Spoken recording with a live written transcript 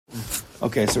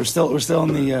Okay, so we're still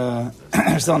in the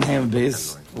we're still in Ham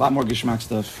Beis. A lot more Gishmak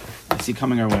stuff I see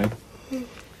coming our way.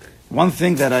 One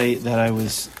thing that I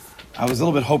was a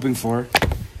little bit hoping for,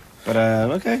 but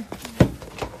okay.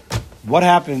 What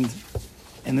happened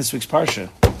in this week's parsha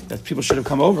that people should have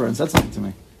come over and said something to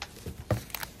me?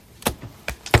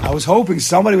 I was hoping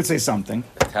somebody would say something.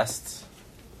 Tests.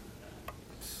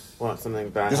 What, something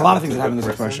bad? There's a lot of things that happen in this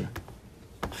week's parsha.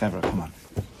 Chevra, come on.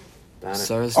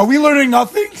 Are we learning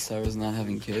nothing? Sarah's not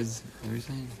having kids. What are you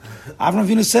saying? Avram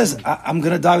Avinu says, I'm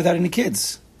going to die without any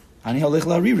kids. Ani halich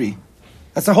la'ariri.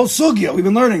 That's the whole sugya we've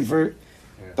been learning for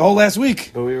the whole last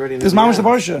week. But we already know. This mama's the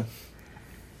parsha.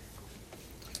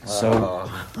 So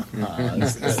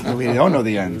we don't know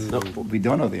the end. Nope. We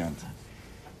don't know the end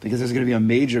because there's going to be a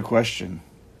major question.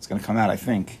 It's going to come out, I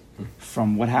think,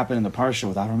 from what happened in the parsha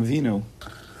with Avram Avinu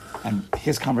and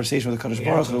his conversation with the Kadosh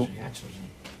Baruch Hu.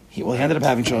 He ended up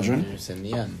having children. It's in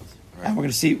the end. Right? And we're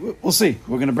going to see. We'll see.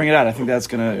 We're going to bring it out. I think it's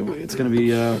going to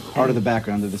be part of the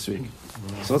background of this week.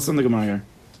 So let's learn the Gemara here.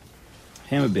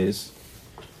 Hammer Beis.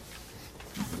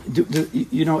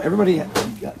 You know, everybody.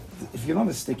 If you don't have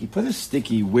a sticky, put a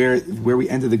sticky where we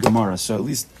ended the Gemara. So at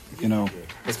least you know.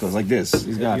 Let's go like this.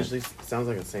 He's got it. Usually sounds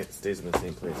like it stays in the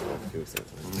same place.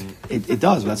 It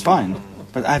does, but that's fine.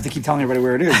 But I have to keep telling everybody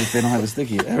where it is if they don't have a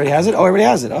sticky. Everybody has it. Oh, everybody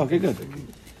has it. Oh, okay, good.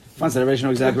 Fun, so everybody should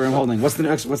know exactly where I'm holding. What's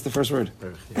the first word?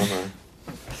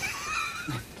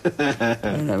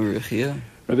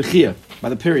 Rabbi Chia, by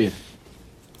the period.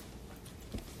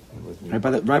 Right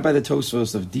by the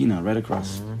Tosfos of Dina, right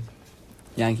across.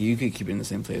 Yankee, you could keep it in the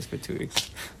same place for 2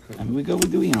 weeks. And we're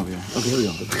doing over here. Okay, here we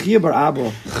go. Chia bar Abba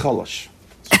Cholosh.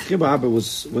 Chia bar Abba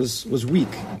was weak.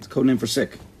 It's a code name for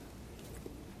sick.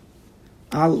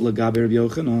 Al Lagabe Rabbi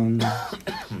Yochanan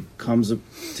comes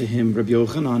to him, Rabbi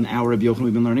Yochanan, our Rabbi Yochanan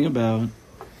we've been learning about.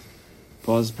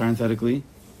 Pause parenthetically.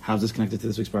 How's this connected to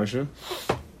this week's parsha?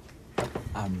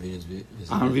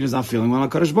 Avram is not feeling well.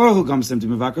 Kadosh Baruch Hu comes to him to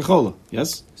Mevakar Chola.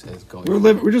 Yes?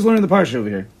 We're just learning the parsha over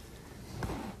here.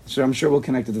 So I'm sure we'll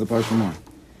connect it to the parsha more.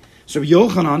 So Rabbi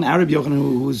Yochanan, our Rabbi Yochanan,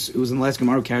 who was in the last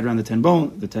Gemara, who carried around the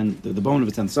bone of the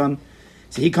 10th son.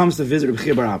 So he comes to visit Rabbi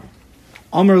Chia bar Abba.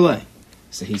 Amar Le.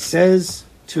 So he says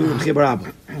to Rabbi Chia bar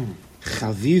Abba,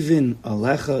 Chavivin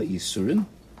alecha yisurin.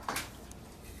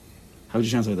 How would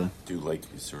you translate that? Do you like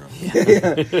Yisurim?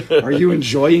 Yeah. Are you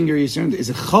enjoying your Yisurim? Is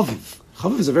it chaviv?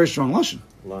 Chaviv is a very strong lashon.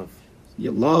 Love.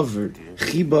 Yeah, love or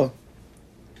chiba.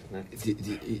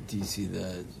 Do you see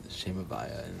the Shema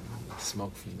Baya and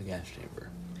smoke from the gas chamber?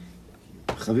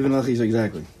 Chaviv and alecha,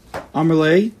 exactly.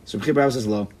 Amrlei, so Rabbi Chia bar Abba says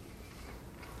lo.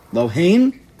 Lo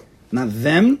hein, not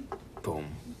them. Boom.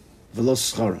 Velo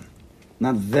scharon.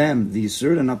 Not them, the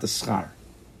Yisur, and not the schar.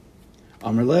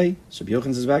 Amrlei, so Rabbi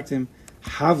Yochanan says back to him,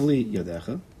 Havli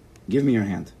yadecha, give me your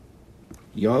hand.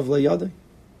 Yavle yadei.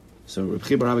 So Rabbi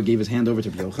Chia bar Abba gave his hand over to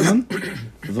Rabbi Yochanan.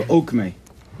 V'okmei.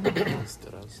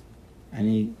 Stood up. And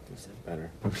he said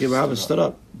better. Rabbi Chia bar Abba stood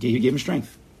up. He gave him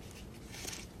strength.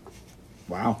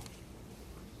 Wow.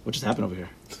 What just happened over here?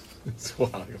 It's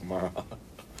wild, Gemara.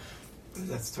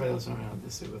 That's Toilet around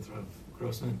this with Rav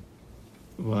Grossman.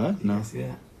 What? No. You see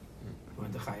that?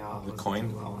 Went to Chayal. The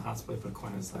coin? Well, in hospital, put a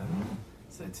coin inside.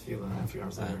 Said tefillah, and a few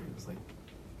hours later, he was like,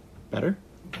 Better?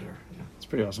 better. Yeah. It's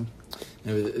pretty awesome.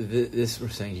 No, this we're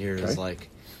saying here is Right. like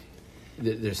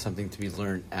there's something to be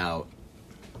learned out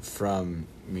from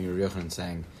Rabbi Yochanan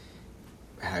saying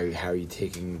how are you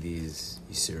taking these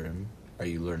Yisurim? Are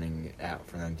you learning it out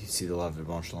from them? Do you see the love of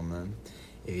Rebbe Shalom in them?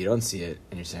 If you don't see it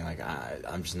and you're saying like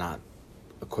I'm just not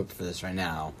equipped for this right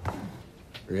now,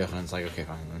 Rabbi Yochanan's like, okay,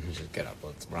 fine, let me just get up.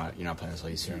 You're not playing this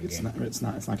whole Yisurim game. It's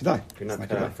not Kedai. If you're not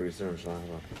cut out for your service,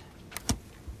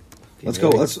 Let's go.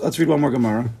 Let's read one more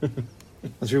Gemara.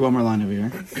 Let's read one more line over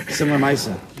here. Similar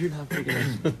Maisa. You're not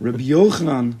figuring Rabbi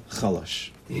Yochanan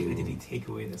Chalash. Did he take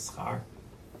away the schar?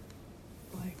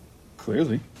 Like,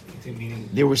 Clearly. meaning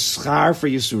There was schar for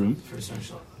Yisurim. for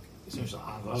essential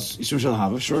hava? Yisurim Shal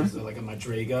Hava, sure. Which is like a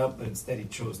madrega, but instead he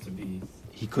chose to be.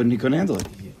 He couldn't handle it.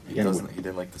 He Yeah,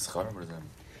 didn't like the schar or them.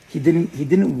 He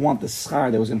didn't want the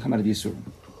schar that was going to come out of Yisurim.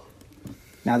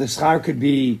 Now the schar could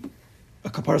be a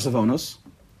kapar savonos,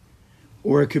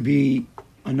 or it could be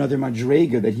another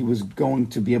madrega that he was going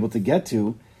to be able to get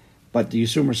to, but the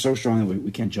Yisurim are so strong that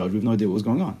we can't judge. We have no idea what was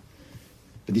going on.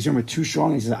 But the Yisurim are too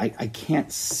strong. And he says, I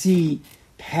can't see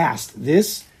past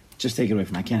this. Just take it away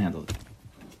from me. I can't handle it.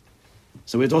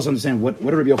 So we have to also understand what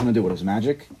did Rabbi Yochanan do? What was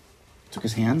magic? Took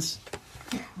his hands.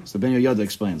 So Ben Yoyada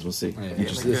explains. We'll see. Yeah, Yeah,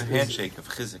 Interesting. like a handshake of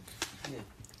chizik.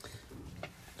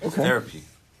 Okay. Therapy.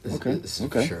 Okay. This is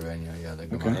Okay. for sure, Ben. Yeah, the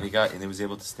Okay. Gemara. And he was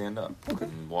able to stand up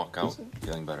and walk out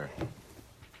feeling better.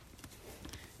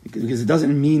 Because it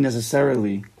doesn't mean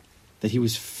necessarily that he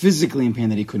was physically in pain,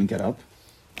 that he couldn't get up.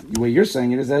 The way you're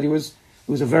saying it is that it was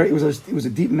a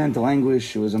deep mental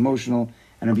anguish. It was emotional,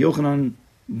 and Rabbi Yochanan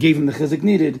gave him the chizik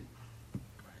needed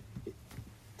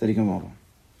that he can walk on.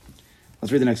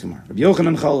 Let's read the next Gemara. Rabbi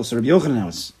Yochanan Chalos. So Rabbi Yochanan now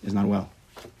is not well.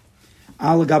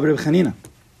 Al Gabi Rabbi Chanina.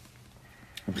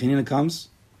 Rabbi Chanina comes.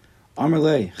 Amar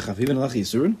lei Chavivin Alach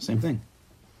Yisurim. Same thing.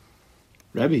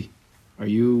 Rabbi, are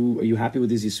you happy with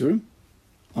these Yisurim?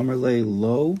 Amar lei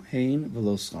Lo Hein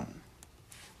V'Lo Scharon.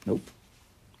 Nope.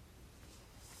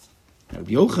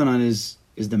 Rabbi Yochanan is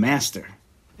the master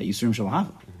at Yisurim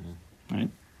Shalahava. Right?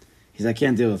 He said, I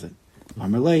can't deal with it.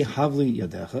 Amarlei Havli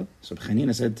Yadecha. So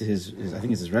Chanina said to his I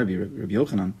think it's his Rabbi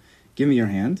Yochanan, give me your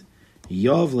hand.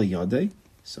 Yav le Yadei.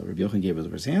 So Rabbi Yochanan gave over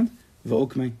his hand.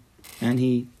 V'okmei. And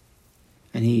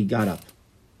he got up.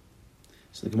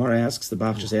 So the Gemara asks, the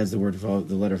Bach just adds the word vav,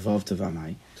 the letter Vav to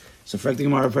Vamai. So for the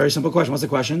Gemara, a very simple question. What's the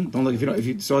question? Don't look, if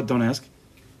you saw it, don't ask.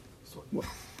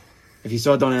 If you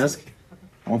saw it, don't ask.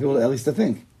 I want people at least to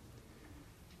think.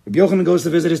 Rabbi Yochanan goes to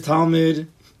visit his Talmud,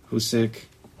 who's sick,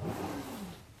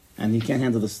 and he can't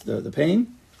handle the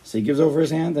pain, so he gives over his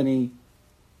hand and he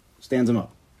stands him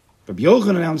up. Rabbi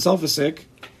Yochanan himself is sick,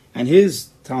 and his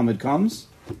Talmud comes,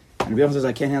 and Rabbi Yochanan says,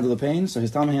 I can't handle the pain, so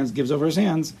his Talmud gives over his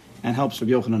hands and helps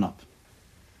Rabbi Yochanan up.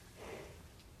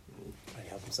 Can he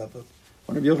help himself up?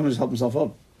 Why don't Rabbi Yochanan just help himself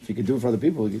up? If he could do it for other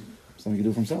people, something he could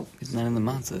do for himself. He's not in the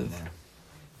matzav.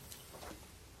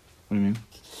 What do you mean?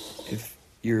 If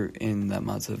you're in that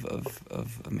matzav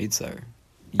of a mitzvah,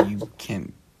 you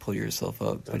can't pull yourself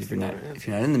up. But if you're not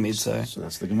in the mitzvah, So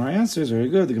that's the Gemara answers. Very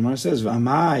good. The Gemara says,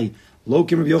 "V'amai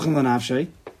lokim Rabbi Yochanan lanafshe."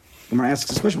 Gemara asks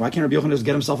this question: why can't Rabbi Yochanan just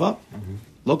get himself up?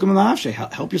 Lokim lanafshe,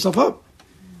 help yourself up.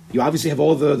 You obviously have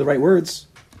all the right words,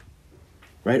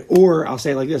 right? Or I'll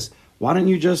say it like this: why don't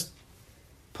you just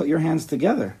put your hands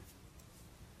together?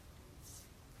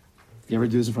 You ever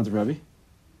do this in front of Rabbi?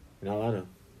 You're not allowed to.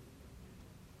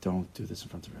 Don't do this in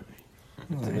front of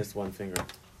Rabbi. To miss one finger.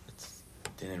 It's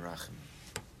Dinei Rachim.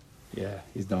 Yeah,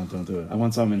 don't do it. I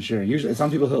want someone to share. Usually,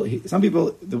 some people,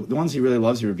 the ones he really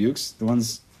loves, he rebukes. The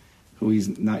ones who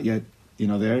he's not yet,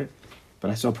 there. But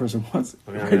I saw a person once,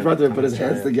 right brother, put his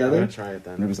hands together. I'm gonna try it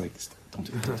then. And it was like, don't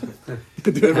do it.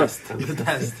 Do it.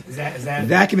 Is that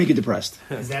That can make you depressed.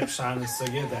 is that pshat in the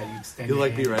sugya that you extend? You'll your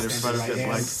like be hand, right in extend front your of him,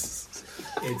 right like. hand?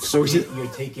 It's So is it- you're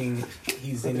taking.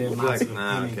 He's in the We'll be like, matzah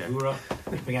nah, of okay. gura.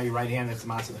 You bring out your right hand. That's the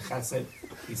matzah of chesed.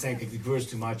 He's saying if the gura is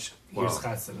too much, here's Wow.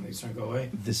 chesed, and they start to go away.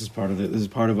 This is part of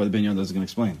what the Binyan is going to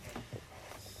explain.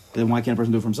 Then why can't a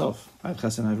person do it for himself? I have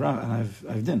chesed and I have ra, and I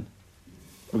have din.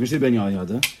 We're going to see Binyan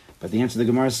Yada, but the answer to the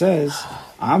Gemara says,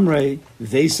 Amrei,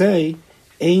 they say,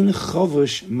 Ein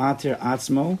chovush mater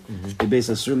atzmo. The base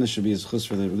asurim, this should be as chus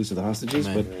for the release of the hostages,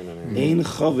 but Ein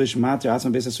chovush mater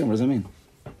atzmo base asurim. What does that mean?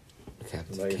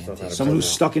 Let yourself out of Someone who's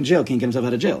jail. stuck in jail can't get himself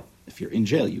out of jail. If you're in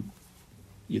jail, you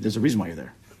there's a reason why you're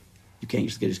there. You can't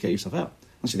just get yourself out.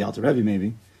 Unless you're the Alter Rebbe,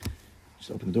 maybe.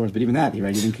 Just open the doors. But even that, he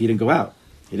didn't go out.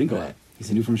 He didn't go out. He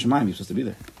said, "You from Shemaim, you're supposed to be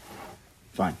there."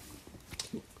 Fine.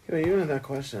 Yeah, even in that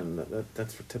question,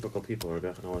 that's for typical people.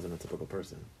 Rebecca wasn't a typical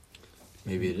person.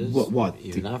 Maybe it is. What?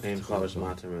 Even after Ein Chalash Chalash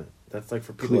Mater. Mater. That's like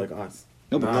for people Cle- like us.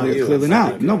 No, but No, clearly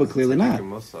not. No, but clearly Like not. in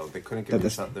Mussel, they couldn't That-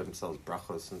 give that's- themselves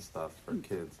brachos and stuff for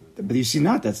kids. But you see,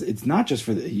 it's not just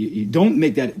for you don't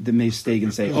make the mistake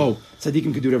and say, "Oh,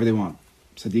 tzaddikim can do whatever they want."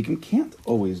 Tzaddikim can't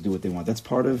always do what they want. That's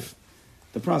part of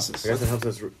the process. I guess it helps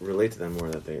us relate to them more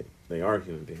that they are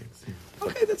human beings.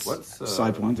 Okay, that's What's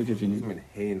side point. Okay, if you I need. mean,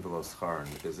 hein v'lo schar.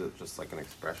 Is it just like an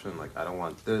expression? Like I don't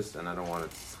want this and I don't want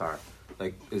it schar.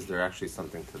 Like, is there actually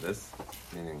something to this?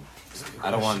 Meaning,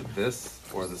 I don't want this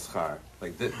or the schar.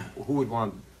 Like, who would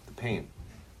want the pain?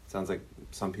 Sounds like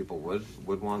some people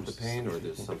would want the pain, or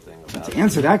there's something about To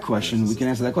answer that question, we can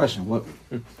answer that question. What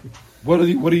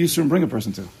do you assume bring a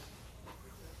person to?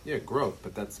 Yeah, growth,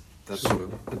 but that's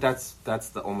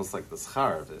the almost like the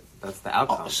schar of it. That's the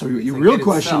outcome. So It's your like real it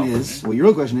question itself.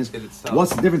 is, It itself.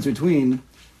 what's the difference between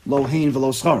lo hein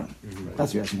v'lo scharon? That's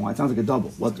what you're asking. Why? It sounds like a double.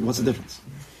 What's the difference?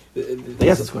 They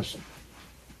asked this question.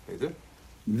 They do.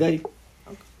 They.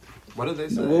 What did they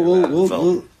say? Well,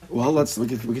 we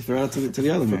can throw it out to the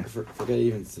other man. Forget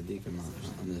even tzaddikim on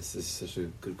this. This is such a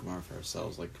good Gemara for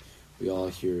ourselves. Like, we all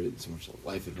hear so much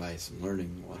life advice and learning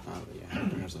and whatnot. How to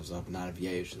bring ourselves up, not of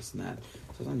yesh, this and that.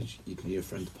 Sometimes you need a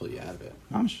friend to pull you out of it.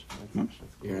 Mamish.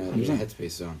 You're in a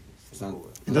headspace zone. It's not.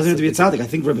 It doesn't have to be a tzaddik. I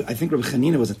think Rabbi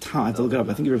Chanina was I have to look it up.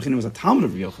 I think Rabbi Chanina was a Talmud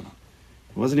of Rabbi Yochanan.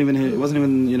 It wasn't even. It was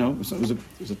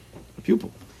a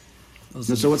pupil.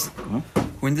 So what's? Huh?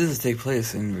 when did this take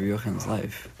place in Rabbi Yochanan's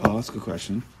life? Oh, that's a good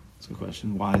question.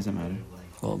 Why does that matter?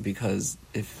 Well, because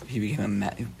if he became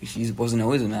he wasn't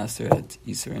always a master at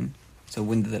Yisrin. So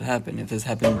when did that happen? If this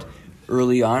happened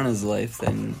early on in his life,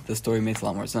 then the story makes a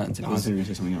lot more sense. If it I was, thought you were going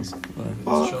to say something else.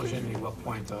 well, It shows you what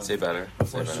point of Say better.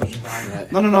 before Say better. Shushan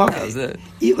died. No. that Okay. was it.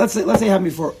 Let's say it happened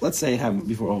before. Let's say it happened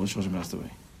before all the children passed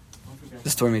away. The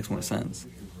story makes more sense.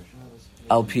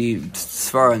 LP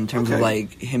Svara in terms of Okay.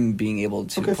 like him being able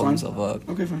to Okay, pull fine. himself up.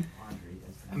 Okay, fine.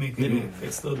 I mean,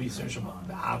 could still be searching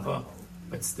the Ava,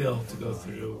 but still to go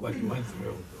through what he went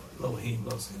through. Lohim,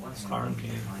 those Skarim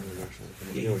being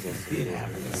he did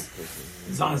have this.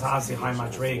 As long as obviously high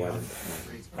Madrega,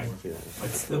 right? But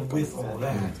still with all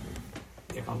that,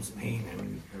 there comes pain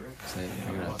and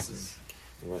losses.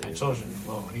 And children,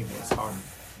 Lohim, it's hard.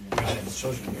 And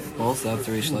children here. Also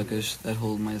after Rish Lakish, that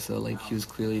whole Maisa, like he was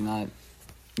clearly not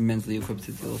mentally equipped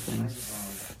to deal with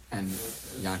things. And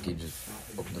Yankee just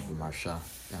opened up a Marsha.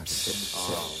 Yankee,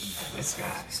 This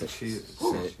guy. sit. He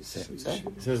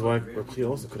says why he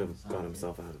also could have got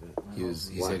himself out of it. He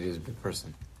said he was a big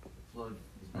person.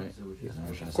 Right?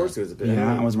 Of course he was a bit.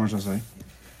 Yeah, I was Marshall say.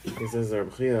 He says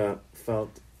Rabbi Chia thought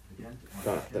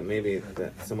that maybe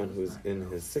that someone who's in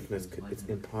his sickness it's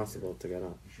impossible to get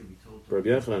up. But Rabbi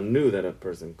Yochanan knew that a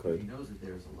person could.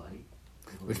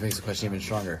 Which makes the question even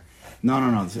stronger. No.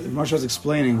 Marshall was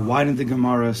explaining why didn't the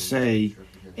Gemara say,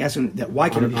 ask him that why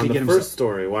can On he the get first himself?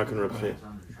 story, why couldn't Rabbi Chia?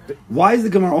 Why is the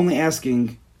Gemara only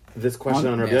asking This question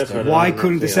on Rabbi Yes, Yochanan. why and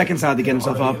couldn't the Rabbi Chia. second side to get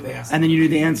himself up? And then you knew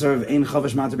the answer of Ein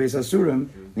Chavash Mata Beis Asurim.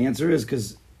 The answer is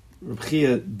because Rabbi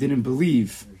Chia didn't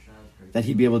believe that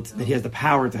he'd be able to, that he has the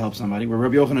power to help somebody. Where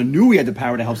Rabbi Yochanan knew he had the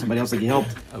power to help somebody else, like he helped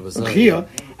Rabbi Chia.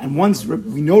 And once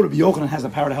we know Rabbi Yochanan has the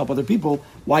power to help other people,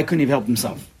 why couldn't he have helped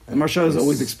himself? And Marsha is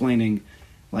always explaining,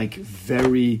 like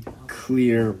very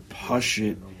clear,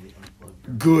 pashut,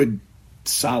 good,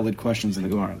 solid questions in the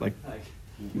Gemara. Like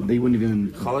they wouldn't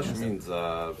even. Chalash means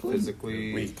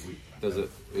physically weak. Does it?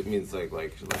 It means like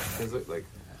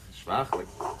schwach, like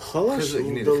Chalash, Chizik,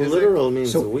 you need the a chizik? literal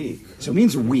means So- weak. So it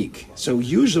means weak. So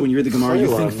usually when you read the Gemara, you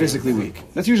Chayla think means physically weak.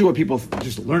 That's usually what people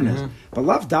just learn as. But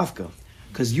lav dafka,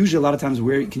 because usually a lot of times,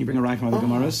 where can you bring a rag from other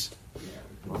Gemaras?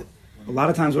 A lot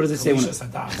of times, what does it say when Chalishas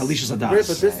hadas. Chalishas Right, but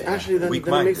hadas? this actually then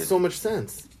it makes so much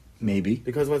sense. Maybe.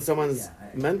 Because when someone's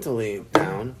mentally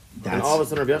down, and That's- all of a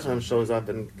sudden Rabbi Yochanan shows up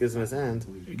and gives him his hand,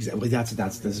 Exactly.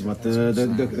 This is what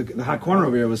the hot corner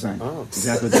over here was saying. Oh.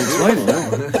 Exactly what they explained.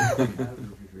 Yeah.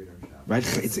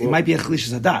 Right? It might be a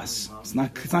Chalishas hadas. It's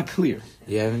not clear.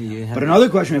 You haven't But another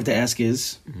question we have to ask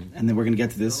is, and then we're going to get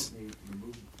to this.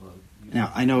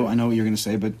 Now, I know what you're going to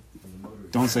say, but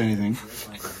don't say anything.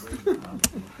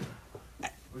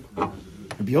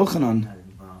 Rabbi Yochanan,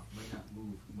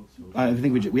 I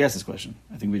think we asked this question.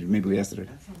 I think maybe we asked it.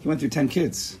 He went through 10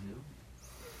 kids.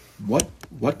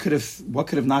 What could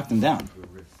have knocked him down?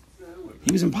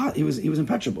 He was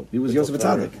impenetrable. He was Yosef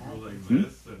Atzadik.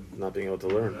 not being able to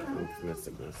learn from his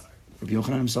sickness. Rabbi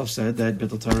Yochanan himself said that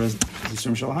Bittul Torah is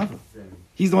Yisurim Shalahava.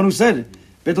 He's the one who said it.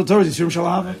 Bittul Torah is Yisurim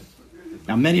Shalahava.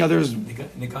 Now many others.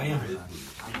 Nikayim.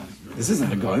 This isn't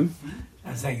Negoim.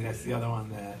 I'm saying that's the other one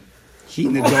that. He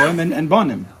Negoim and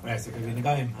Bonim. Right, so it could be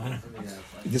Nikayim. I don't know.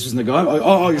 This was Negoim.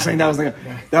 Oh, you're saying that was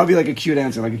Negoim. That would be like a cute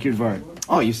answer, like a cute word.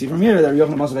 Oh, you see from here that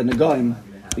Rabbi Yochanan must have had Negoim,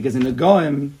 because in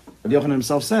Negoim, Rabbi Yochanan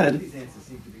himself said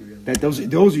that those are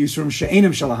Yisurim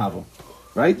She'enim Shalahava.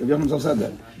 Right? Rabbi Yochanan himself said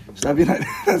that. So that'd be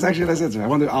that's actually a nice answer.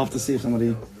 I'll have to see if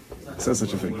somebody says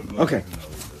such a thing. Okay.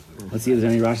 Let's see if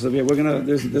there's any Rashis over here.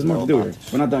 There's more to do here.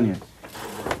 We're not done yet.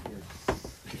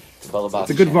 It's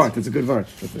a good vart. It's a good vart.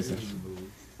 That's what they say.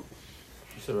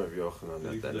 You said Rabbi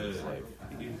Yochanan that is like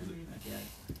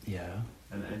Yeah.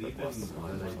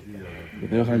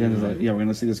 Yeah, we're going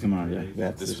to see this come on.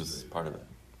 Yeah. This was part of it,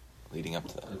 leading up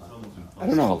to that. I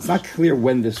don't know. It's not clear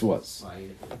when this was,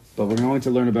 but we're going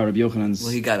to learn about Rabbi Yochanan's.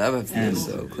 Well, he got up after this,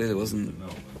 so clearly it wasn't.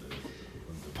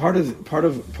 Part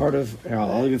of.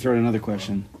 I'll even throw in another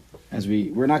question, as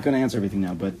we're not going to answer everything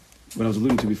now. But what I was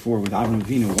alluding to before with Avram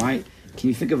Avinu, why can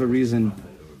you think of a reason?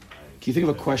 Can you think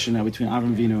of a question now between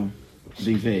Avram Avinu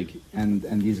being vague and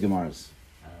these Gemaras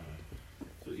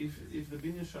So if the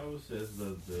Bin Yeshayahu says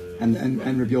that the and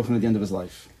Rabbi Yochanan at the end of his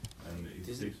life?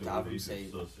 Doesn't Davram say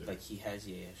like he has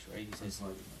Yesh, right? He says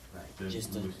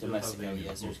just the domestic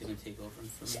Eliezer is going to take over from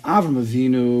him. Avram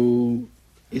Avinu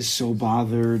is so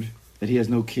bothered that he has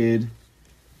no kid,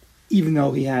 even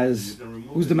though he has.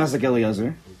 Who's domestic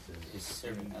Eliezer? His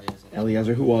servant Eliezer.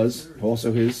 Eliezer, who was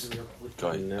also his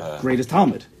Guy, greatest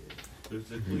Talmud.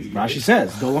 Rashi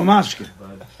says, Dolo Mashke.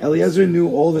 Eliezer knew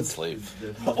all the slave.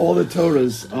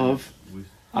 Torahs of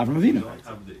Avram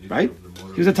Avinu, right?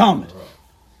 He was a Talmud.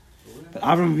 But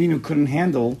Avram Avinu couldn't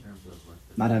handle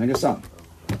not having a son.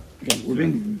 Again, we're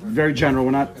being very general.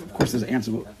 We're not, of course, there's an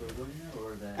answer.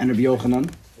 And Rabbi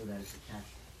Yochanan,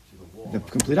 the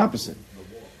complete opposite.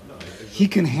 He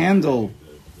can handle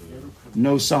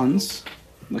no sons.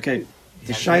 Okay,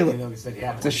 the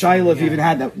Shaila, if he even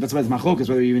had that, that's why it's Machokas,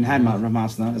 whether he even had Rav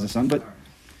Masna as a son. But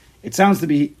it seems to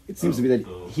be that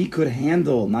he could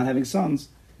handle not having sons.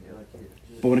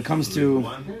 But when it comes to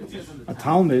a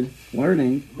Talmud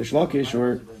learning, the Shlokish,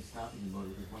 or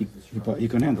he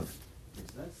couldn't handle it.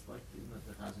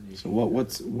 So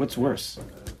what's worse?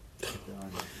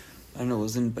 I don't know,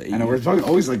 wasn't but I know we're talking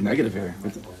always like negative here.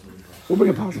 We'll bring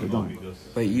a positive, don't we?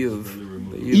 But Eov.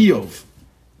 Eov.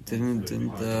 Didn't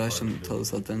Hashem tell us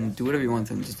that then do whatever you want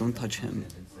to him, just don't touch him.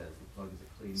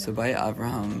 So by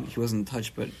Abraham, he wasn't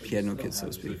touched, but he had no kids, so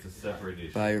to speak.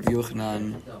 By Rav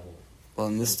Yochanan, well,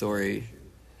 in this story,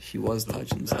 he was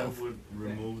touched himself. That would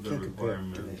remove the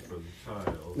requirement for the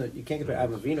child. No, you can't compare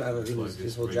Avram Avinu. Avram Avinu's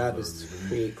his whole job is to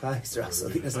create Klal Yisrael, so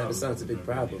if he doesn't have a son, it's a big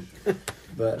problem.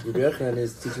 But Rabbi Yochanan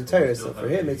is teaching Torah, so for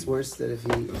him, it's worse that if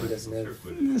he doesn't have.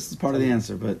 This is part of the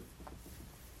answer, but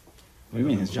what do you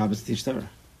mean? His job is to teach Torah.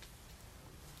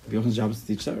 Rabbi Yochanan's job is to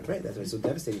teach Torah. Right, that's why it's so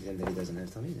devastating to him that he doesn't have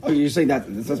Talmidim. Oh, you're saying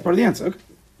that's part of the answer? Okay.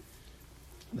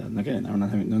 Okay, now we're not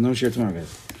having no share tomorrow, guys.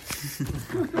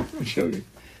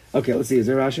 Okay, let's see. Is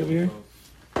there Rashi over here?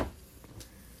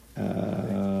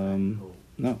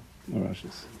 No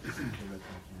Rashis.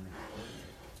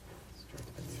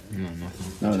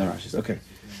 No Rashis. Okay,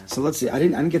 so let's see. I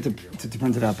didn't get to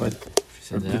print it out, but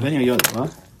depending on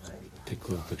what? Take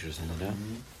cool pictures and it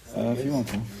out. If you want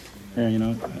to. Here,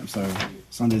 I'm sorry.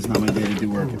 Sunday's not my day to do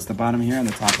work. It's the bottom here and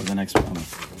the top of the next one.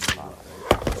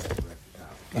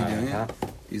 You doing it?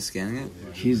 You scanning it?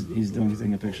 He's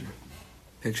taking a picture.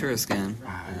 Picture or scan?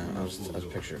 I was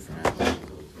picture for now.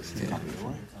 Yeah.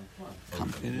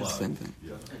 Complicated, same thing.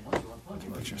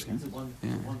 Picture scan?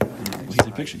 Yeah. He did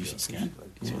a picture, you should scan.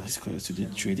 So that's close to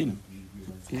Shuadina.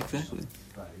 Yeah, exactly.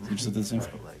 You just did the same.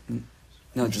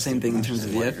 No, it's the same thing in terms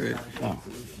of the effort. Oh.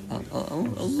 I'll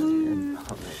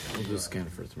We'll do a scan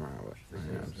for tomorrow.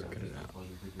 I'll just get it out.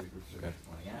 Okay.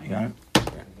 You got it?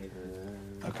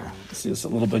 Okay. Let's see us a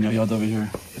little bit Yod over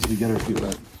here as we get our feet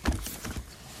wet.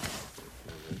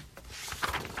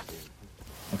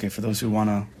 Okay, for those who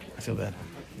wanna, I feel bad.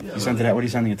 You sent it out. What are you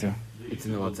sending it to? It's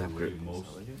in the WhatsApp group.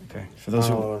 Okay. For those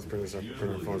who. Let's bring this up.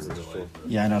 Bring our phones in the full.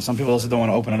 Yeah, I know. Some people also don't want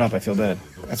to open it up. I feel bad.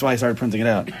 That's why I started printing it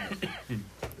out.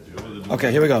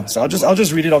 Okay, here we go. So I'll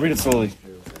just read it. I'll read it slowly.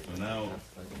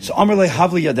 So Amar le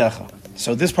Havli Yadecha.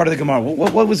 So this part of the Gemara,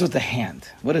 what was with the hand?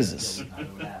 What is this?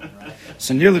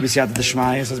 So nearly b'siyata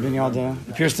d'shmaya says Ben Yada.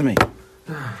 Appears to me.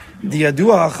 The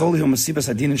Yadua Choli hu masibas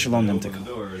adin shalom nemtika.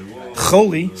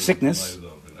 Choli, sickness,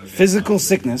 physical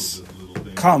sickness,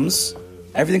 comes.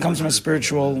 Everything comes from a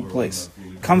spiritual place.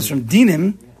 Comes from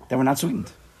dinim that were not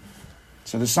sweetened.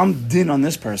 So there's some din on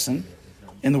this person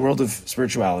in the world of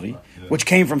spirituality, which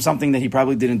came from something that he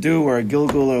probably didn't do, or a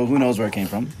Gilgul, or who knows where it came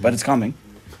from, but it's coming.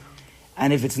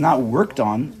 And if it's not worked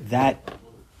on, that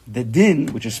the din,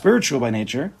 which is spiritual by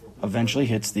nature, eventually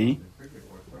hits the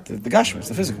gashmis,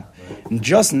 the physical. And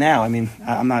just now, you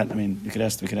could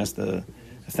ask the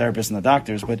therapists and the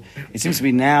doctors, but it seems to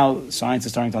be now science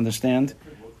is starting to understand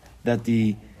that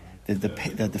the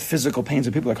physical pains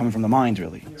of people are coming from the mind.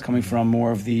 Really, it's coming from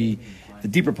more of the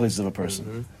deeper places of a person.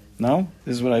 Mm-hmm. No,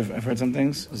 this is what I've heard some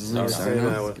things. Let's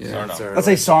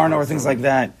say sarna or things like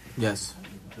that. Yes.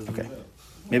 Okay.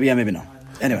 Maybe yeah, maybe no.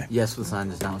 Anyway. Yes with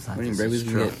science, no with science. When Ray was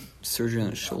going to get surgery on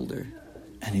his shoulder.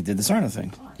 And he did the sarna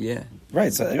thing. Yeah.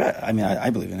 Right. So I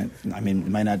believe in it. It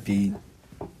might not be.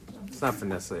 It's not for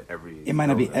necessarily every. It might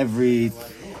not be every,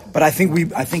 but I think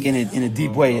in a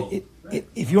deep way,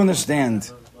 if you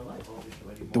understand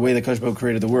the way that Kadosh Baruch Hu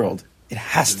created the world, it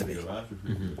has to be.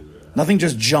 Mm-hmm. Nothing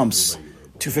just jumps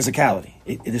to physicality.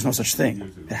 There's no such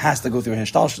thing. It has to go through a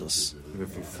hishtalshelus. Even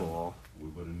if you fall,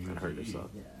 you can hurt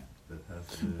yourself.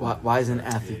 Why is an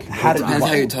athlete? How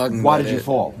you're talking why about did you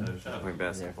fall? Playing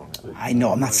basketball. I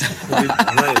know. I'm not saying.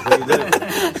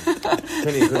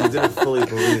 Kenny, you didn't fully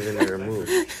believe in your move.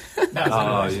 You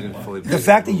didn't fully. The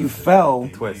fact that you fell.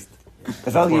 Twist.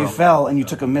 The fact that you fell and you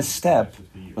took a misstep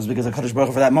was because the Kadosh Baruch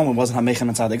Hu for that moment wasn't Hamechem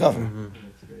and Tzaddik Gavar.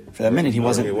 For that minute, he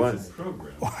wasn't. He was.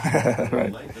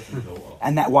 Right.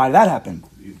 And why did that happen?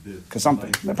 Because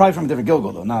something. Probably from a different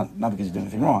Gilgul, though. Not because you did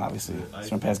anything wrong, obviously. It's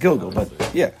from past Gilgul, but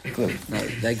yeah, clearly. No,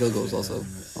 that Gilgul was also.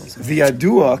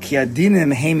 V'yadua ki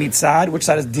adinim he mitzad. Which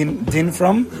side is din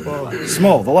from?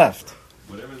 Small, the left.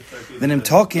 Then in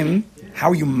talking, how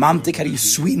are you mamtik? How do you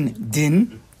sweeten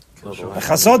din?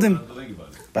 B'chasadim.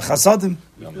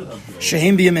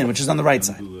 Shehim biyamin, which is on the right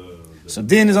side. So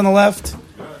din is on the left.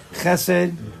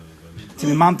 Chesed.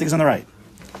 Timimamtik is on the right.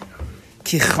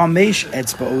 Ki chamesh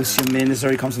etzba'os yamin. This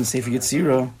already comes from the Sefer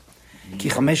Yetzirah. Ki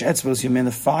chamesh etzvos, you mean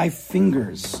the 5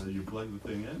 fingers. You plug the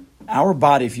thing in? Our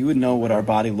body, if you would know what our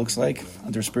body looks like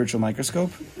under a spiritual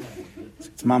microscope,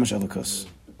 it's mamash elukus.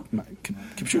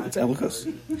 Kipshu, it's elukus.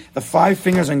 The 5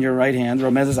 fingers on your right hand,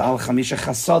 Romezes al chamisha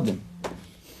chasadim.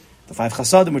 The 5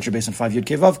 chasadim, which are based on 5 yud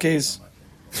kevav kes.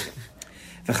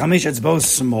 The chamish etzvos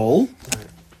small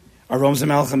are Romezes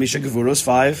al chamisha gevuros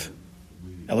 5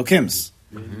 elokims.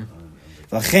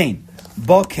 V'lachein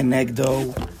ba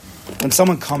kenegdo. When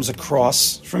someone comes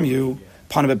across from you,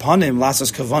 when you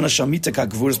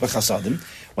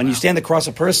stand across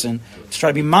a person to try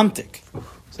to be mamtik.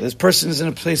 So this person is in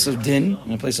a place of din,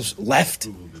 in a place of left.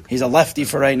 He's a lefty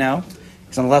for right now.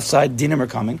 He's on the left side, dinim are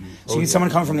coming. So you need someone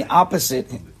coming from the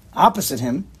opposite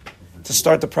him to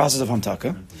start the process of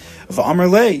hamtaka.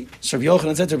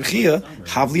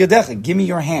 Give me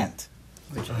your hand.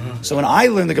 So when I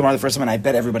learned the Gemara the first time, and I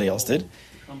bet everybody else did,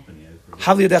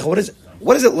 havli yadecha,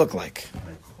 what does it look like?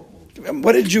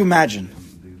 What did you imagine?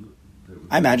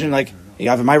 I imagine like you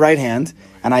have my right hand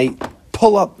and I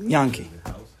pull up Yankee,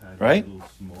 right?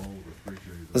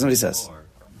 Listen what he says.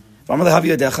 Small Rabbi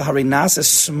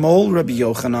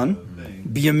Yochanan,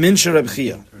 biyamin Rabbi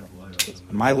Chia.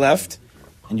 My left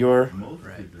and your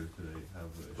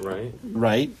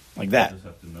right, like that.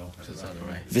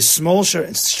 The small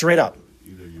straight up.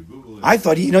 I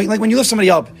thought like when you lift somebody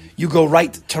up, you go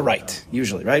right to right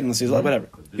usually, right? Unless he's whatever,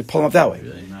 you pull them up that way.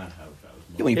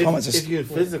 When you pull them, if you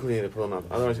physically need to pull them up,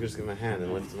 otherwise you just give them a hand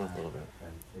and lift them up a little bit.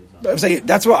 I'm saying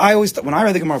that's what I always when I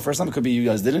read the Gemara first time. It could be you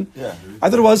guys didn't. Yeah.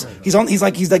 I thought it was he's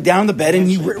like down the bed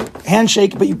and you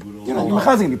handshake, but you're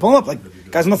mechazing him. You pull him up like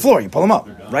guys on the floor. You pull him up,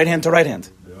 right hand to right hand,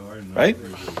 right?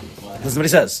 Listen what he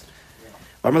says.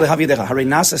 Small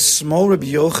Rabbi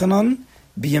Yochanan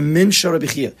biyamin shel Rabbi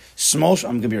Chia. Small.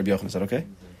 I'm gonna be Rabbi Yochanan. Is that okay?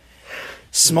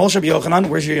 Small Rabbi Yochanan.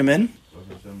 Where's your yamin?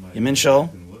 Yamin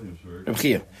shel Rabbi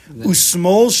Chia.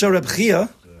 Usmol shel Rabbi Chia.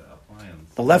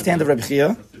 The left hand of Rabbi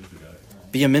Chia.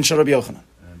 Biyamin shel Rabbi Yochanan.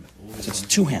 So it's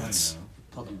 2 hands.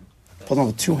 Pull them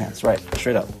with 2 hands, right?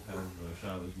 Straight up.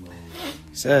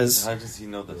 He says. How does he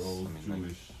know this? I mean,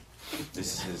 like,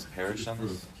 this is his parish on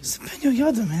this? It's Ben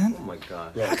Yoyada, man. Oh my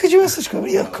God! How could you ask such question?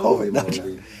 You have COVID.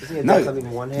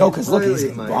 No, because look,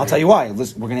 I'll tell you why.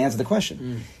 Listen, we're going to answer the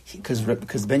question.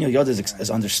 Because Ben Yoyada is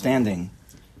understanding,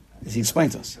 as he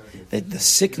explained to us, that the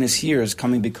sickness here is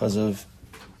coming because of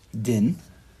din,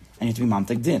 and you have to be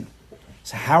mamtek din.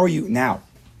 So how are you now?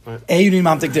 A, you need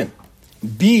mamtek din.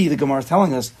 B, the Gemara is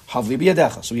telling us havli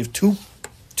biyadecha. So we have two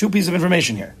pieces of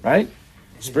information here, right?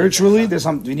 Spiritually,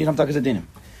 we need hamtakas adinim.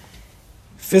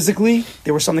 Physically,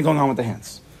 there was something going on with the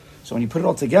hands. So when you put it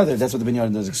all together, that's what the Ben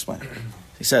Yoda does explain.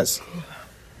 He says,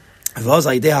 through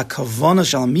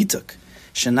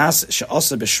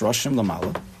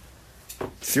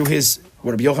his,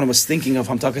 what Rabbi Yochanan was thinking of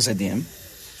hamtakas adinim,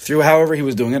 through however he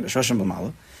was doing it, shroshim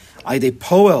l'mala, aydei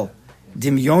poel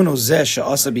dimyono zeh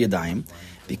she'asa biyadayim,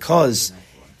 because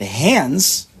the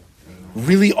hands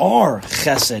really are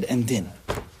chesed and din.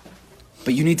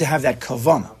 But you need to have that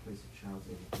kavana.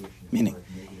 Meaning,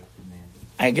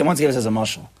 I want to get this as a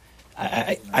mashal.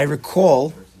 I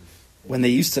recall when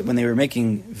they were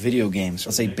making video games,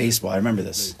 let's say baseball, I remember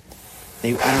this.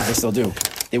 I don't know if they still do.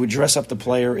 They would dress up the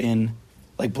player in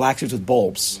like black suits with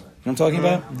bulbs. You know what I'm talking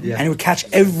about? Yeah. And it would catch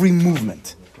every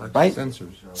movement. Right?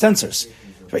 Sensors.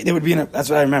 Right? They would be that's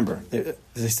what I remember. Do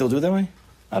they still do it that way?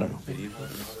 I don't know.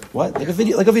 What? Like a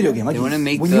video game. Like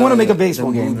when you want to make a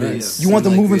baseball game, you want the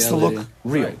movements to look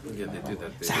real. Right. Yeah, they do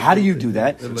that. So how do you do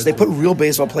that? So they put real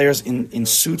baseball players in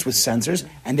suits with sensors,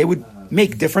 and they would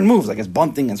make different moves, like as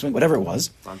bunting and swing, whatever it was.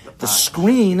 The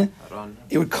screen,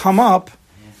 it would come up,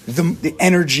 the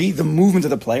energy, the movement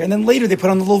of the player, and then later they put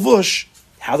on the little vush,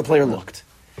 how the player looked.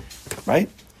 Right?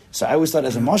 So I always thought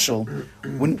as a mashal,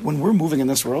 when we're moving in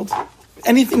this world,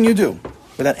 anything you do,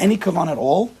 without any kavan at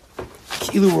all,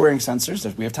 Kilu we're wearing sensors.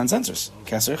 We have 10 sensors.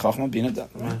 Keser, Chachma, Bina,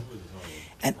 right?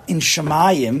 And in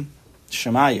Shemayim,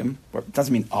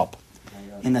 doesn't mean up.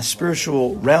 In the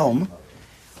spiritual realm,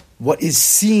 what is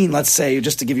seen, let's say,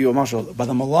 just to give you a mashal, by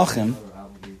the Malachim,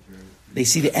 they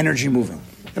see the energy moving.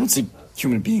 They don't see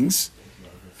human beings.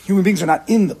 Human beings are not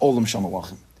in the Olam Shel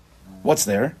Malachim. What's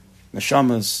there?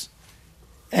 Neshama's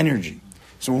energy.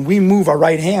 So when we move our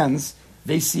right hands,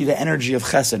 they see the energy of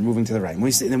Chesed moving to the right.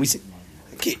 Then we see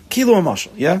Kilo and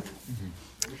Mashal, yeah?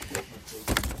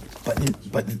 But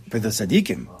the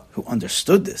Tzaddikim, who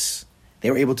understood this, they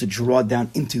were able to draw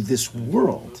down into this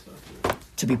world,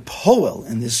 to be poel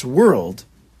in this world,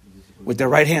 with their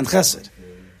right hand Chesed,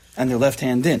 and their left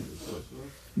hand Din.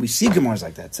 We see Gemars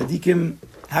like that. Tzaddikim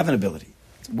have an ability.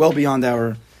 It's well beyond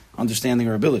our understanding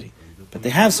or ability. But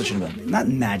they have such an ability. Not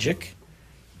magic,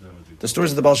 The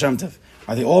stories of the Baal Shem Tov,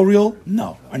 are they all real?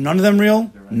 No. Are none of them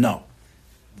real? No.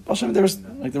 The Baal Shem Tov, there was,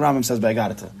 like the Rambam says by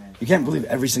Agadata, you can't believe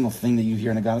every single thing that you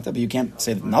hear in Agadata, but you can't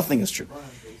say that nothing is true.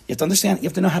 You have to understand. You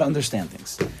have to know how to understand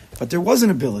things. But there was an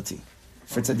ability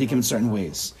for tzaddikim in certain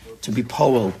ways to be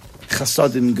poel,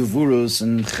 chasadim, gevurus,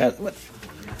 and so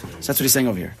that's what he's saying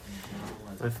over here.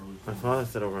 My father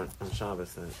said over on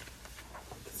Shabbos that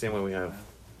the same way we have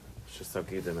Shesach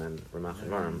Gidim and Ramach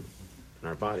Varim in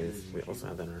our bodies, we also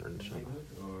have that in our neshama.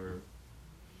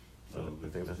 So I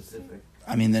think that's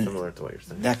similar to what you're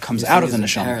saying. That comes out of the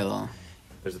neshama. Parallel.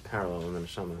 There's a parallel in the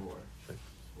neshama.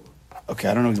 Okay,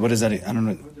 I don't know what is that. I don't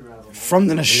know. From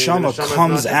the neshama The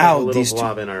comes not out a little these two.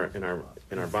 blob in our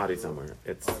body somewhere.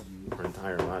 It's our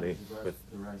entire body with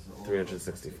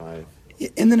 365.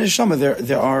 In the neshama,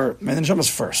 there are. The neshama's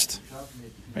first,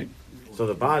 right? So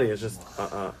the body is just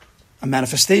a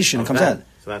manifestation. It comes out.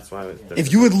 So that's why.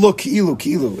 If you would look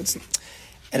ki'ilu, it's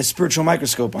at a spiritual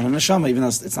microscope on a neshama, even though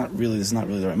it's not really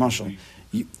the right mashal.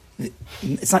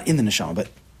 It's not in the neshama, but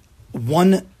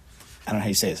one, I don't know how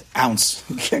you say this, ounce.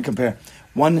 You can't compare.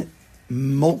 One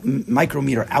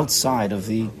micrometer outside of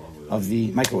the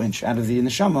micro inch out of the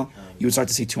neshama, you would start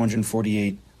to see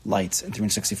 248 lights and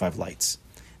 365 lights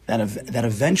that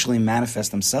eventually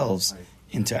manifest themselves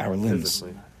into our limbs,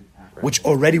 which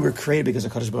already were created because the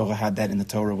Kadosh Baruch Hu had that in the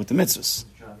Torah with the mitzvahs.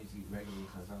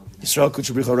 Yisrael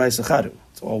Kutsu Bricha Rai Sechadu.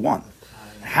 It's all one.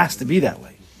 It has to be that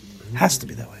way. It has to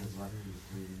be that way.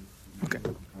 Okay.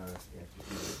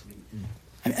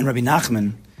 And Rabbi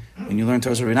Nachman, when you learn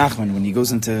Torah of Rabbi Nachman, when he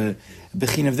goes into a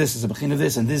bechin of this, is a bechin of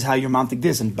this, and this is how you're mamtik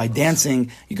this, and by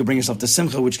dancing you can bring yourself to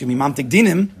simcha, which can be mamtik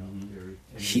dinim.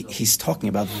 He's talking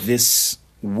about this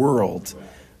world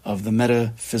of the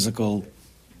metaphysical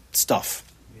stuff.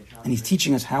 And he's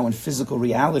teaching us how in physical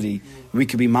reality we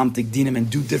could be mamtik dinim and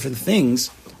do different things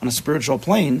on a spiritual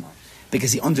plane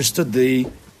because he understood the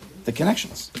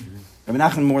connections. Rabbi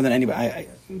Nachman more than anybody,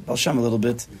 Baal Shem a little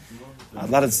bit. A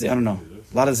lot of the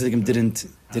tzaddikim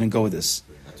didn't go with this.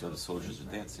 That's why the soldiers are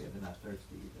dancing.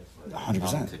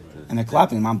 100%. And they're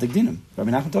clapping mamtik dinim. Rabbi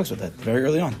Nachman talks about that very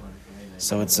early on.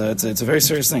 So it's a very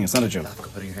serious thing. It's not a joke.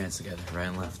 Putting your hands together, right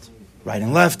and left. Right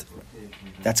and left.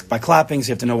 That's by clapping, so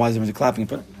you have to know why they're clapping.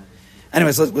 But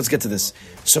anyways, let's get to this.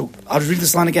 So I'll just read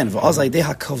this line again. The Rabbi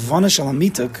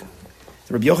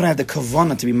Yochanan had the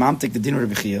kavana to be mamtik the din of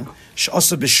Rabbi Chia,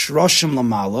 she'asa b'shroshim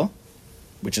lamala,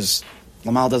 which is,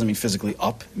 lamala doesn't mean physically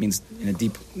up, it means in a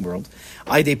deep world.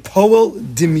 Aydei poel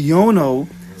dimyono,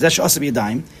 zeh she'asa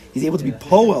b'yadayim, he's able to be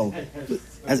poel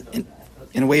as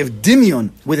in a way of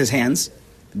dimyon with his hands.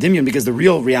 Dimyon, because the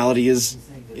real reality is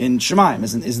in Shemayim,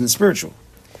 is in the spiritual.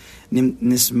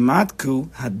 Nismatku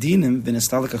hadinim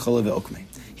v'nistalek ha'chole ve'okmei.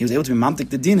 He was able to be mamtik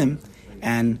the dinim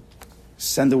and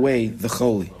send away the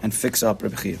choli and fix up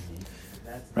Rebbe Chia.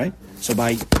 Right? So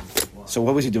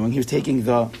what was he doing? He was taking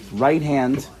the right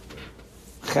hand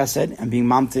chesed and being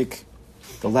mamtik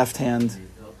the left hand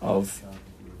of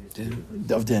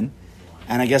din.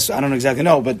 And I guess I don't exactly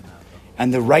know, but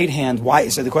and the right hand. Why?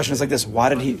 So the question is like this: Why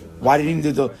did Rabbi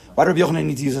Yochanan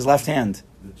need to use his left hand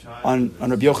on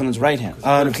Rabbi Yochanan's right hand?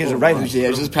 Rabbi Chia's right hand. Yeah,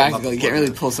 it's just practical. You can't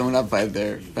really pull someone up by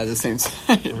the same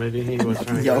side. Maybe he was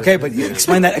trying. Yeah, okay, but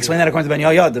explain that according to Ben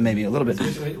Yoyad, maybe a little bit.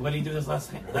 What do you do with his left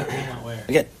hand not where?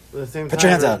 Again, The same put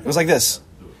your hands out. It was like this.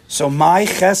 So my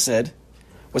chesed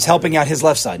was helping out his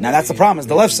left side. Now that's the problem, is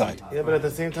the left side. Yeah, but at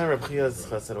the same time, Reb Chia's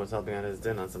chesed was helping out his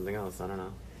din on something else. I don't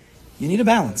know. You need a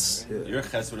balance. Your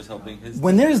chesed is helping his.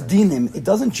 When there's dinim, it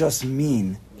doesn't just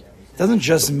mean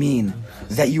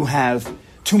that you have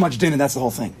too much din and that's the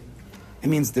whole thing. It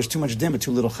means there's too much din but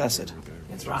too little chesed,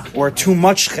 It's rach. or too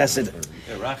much chesed.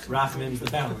 Rachamim is the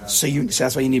balance. So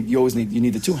that's why you always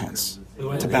need the two hands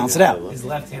to balance it out. His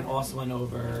left hand also went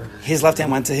over. His left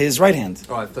hand went to his right hand.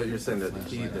 Oh, I thought you were saying that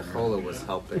the chola was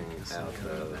helping out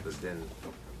the din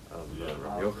of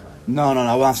Rabbi Yochanan. No,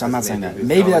 I'm not saying that.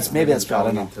 Maybe that's true. I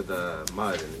don't know. Into the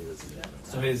mud and he was.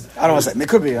 So his. I don't want to say. It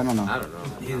could be. I don't know. I don't know.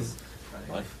 His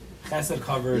chesed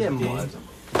covered din,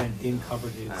 and din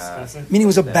covered his chesed. Meaning it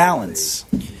was a balance.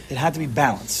 It had to be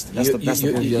balanced. That's the point.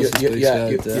 You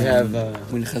have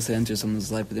when chesed enters someone's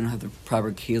life, but they don't have the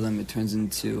proper kelim, it turns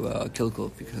into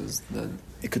kilkul because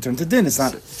It could turn to din. It's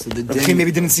not. So the Rabbi Chia din,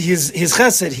 maybe didn't see his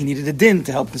chesed. He needed a din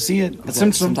to help him see it. But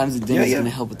sometimes the din is going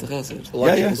to help with the chesed.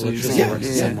 Electricity works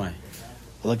the same way.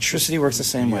 Electricity works the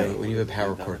same way. When you have a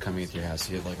power cord coming into your house,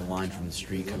 you have like a line from the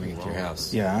street coming into your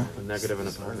house. Yeah. A negative and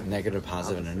a positive. Negative,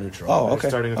 positive, and a neutral. Oh, okay.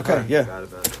 Starting a Okay, car. yeah.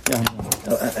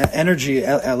 Energy,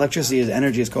 electricity is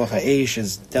energy. Is koach ha'esh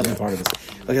is definitely part of this.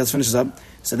 Okay, let's finish this up.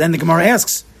 So then the Gemara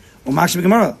asks, "U'makshim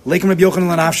Gemara, leikum Rabbi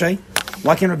Yochanan l'nafshay."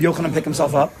 Why can't Rabbi Yochanan pick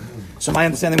himself up? So my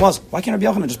understanding was, why can't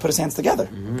Rabbi Yochanan just put his hands together?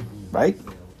 Right?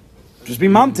 Just be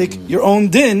mamtik, your own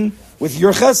din with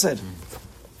your chesed.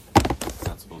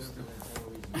 Not supposed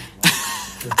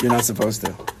to. You're not supposed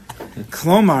to.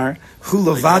 Klomar, hu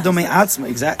lovado me'atzma.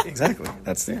 Exactly.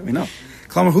 That's it. We know.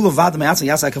 Klomar, hu lovado me'atzma.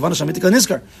 Yasai kavana shamitik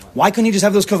niskar. Why couldn't he just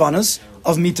have those kavanas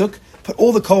of mituk, put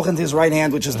all the koch into his right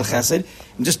hand, which is the chesed,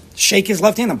 and just shake his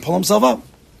left hand and pull himself up?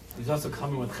 He's also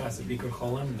coming with chesed bikur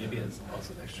cholim. Maybe it's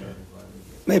also extra.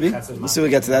 Maybe. We'll see when we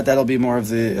get to that. That'll be more of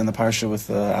the in the parsha with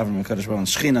Avram and Kadosh Baruch and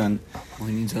Shechina.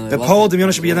 The Paul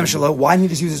Demyono should be Yadam Shalom. Why didn't he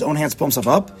just use his own hands to pull himself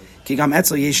up? Kigam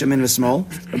Etzel Yesh Yamin v'Smol.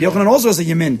 Rabbi Yochanan also has a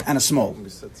Yamin and a Smol.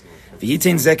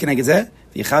 V'yitain Zeh Keneged Zeh.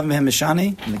 V'yichav Mehem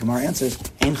Mishani. And the Gemara answers,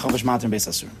 Ein Chavash Mater Beis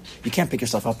Asurim. You can't pick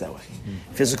yourself up that way.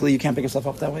 Physically, you can't pick yourself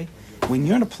up that way. When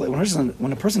you're in a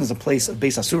when a person is a place of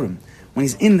Beis Asurim, when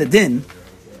he's in the din,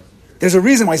 there's a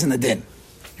reason why he's in the din.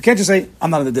 You can't just say,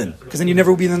 I'm not in the din, because then you never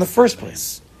will be in the first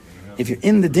place. If you're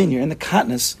in the din, you're in the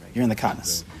katnas, you're in the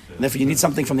katnas. And therefore you need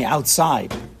something from the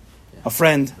outside. A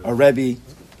friend, a Rebbe,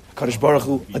 a Kadosh Baruch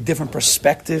Hu, a different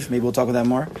perspective. Maybe we'll talk about that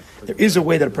more. There is a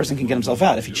way that a person can get himself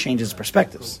out if he changes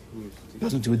perspectives. He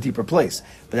goes into a deeper place.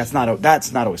 But that's not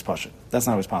always pasha. That's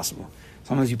not always possible.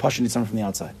 Sometimes you pasha need someone from the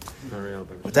outside.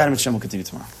 With that, Hashem will continue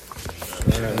tomorrow.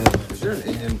 Is there an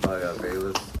Indian by Bayless?